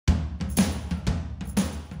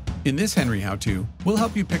In this Henry How-To, we'll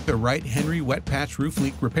help you pick the right Henry Wet Patch Roof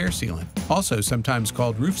Leak Repair Sealant, also sometimes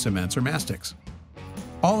called roof cements or mastics.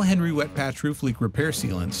 All Henry Wet Patch Roof Leak Repair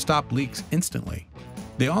Sealants stop leaks instantly.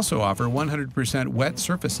 They also offer 100% wet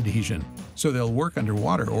surface adhesion, so they'll work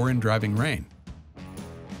underwater or in driving rain.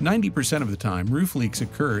 90% of the time, roof leaks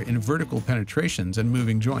occur in vertical penetrations and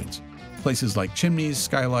moving joints, places like chimneys,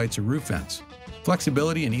 skylights, or roof vents.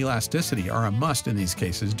 Flexibility and elasticity are a must in these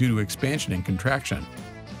cases due to expansion and contraction.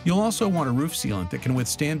 You'll also want a roof sealant that can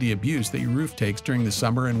withstand the abuse that your roof takes during the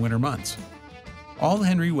summer and winter months. All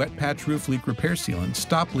Henry Wet Patch Roof Leak Repair Sealants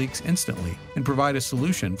stop leaks instantly and provide a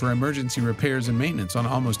solution for emergency repairs and maintenance on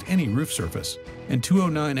almost any roof surface, and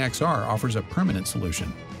 209XR offers a permanent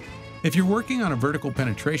solution. If you're working on a vertical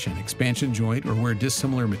penetration, expansion joint, or where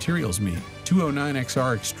dissimilar materials meet,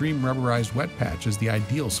 209XR Extreme Rubberized Wet Patch is the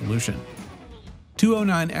ideal solution.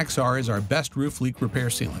 209XR is our best roof leak repair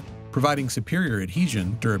sealant, providing superior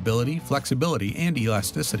adhesion, durability, flexibility, and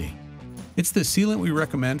elasticity. It's the sealant we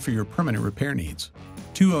recommend for your permanent repair needs.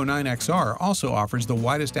 209XR also offers the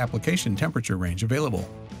widest application temperature range available,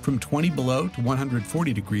 from 20 below to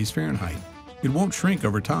 140 degrees Fahrenheit. It won't shrink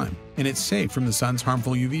over time, and it's safe from the sun's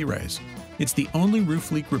harmful UV rays. It's the only roof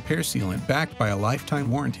leak repair sealant backed by a lifetime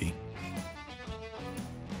warranty.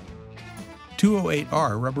 208R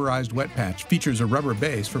Rubberized Wet Patch features a rubber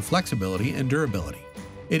base for flexibility and durability.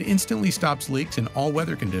 It instantly stops leaks in all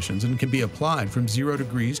weather conditions and can be applied from 0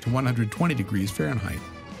 degrees to 120 degrees Fahrenheit.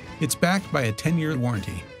 It's backed by a 10-year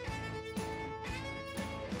warranty.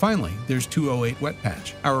 Finally, there's 208 Wet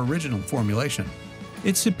Patch, our original formulation.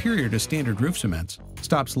 It's superior to standard roof cements,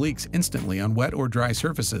 stops leaks instantly on wet or dry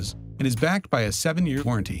surfaces, and is backed by a 7-year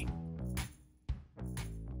warranty.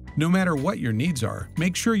 No matter what your needs are,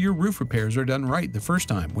 make sure your roof repairs are done right the first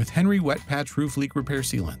time with Henry Wet Patch Roof Leak Repair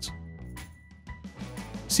Sealants.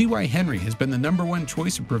 See why Henry has been the #1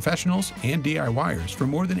 choice of professionals and DIYers for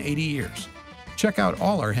more than 80 years. Check out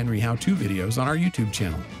all our Henry How-To videos on our YouTube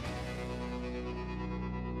channel.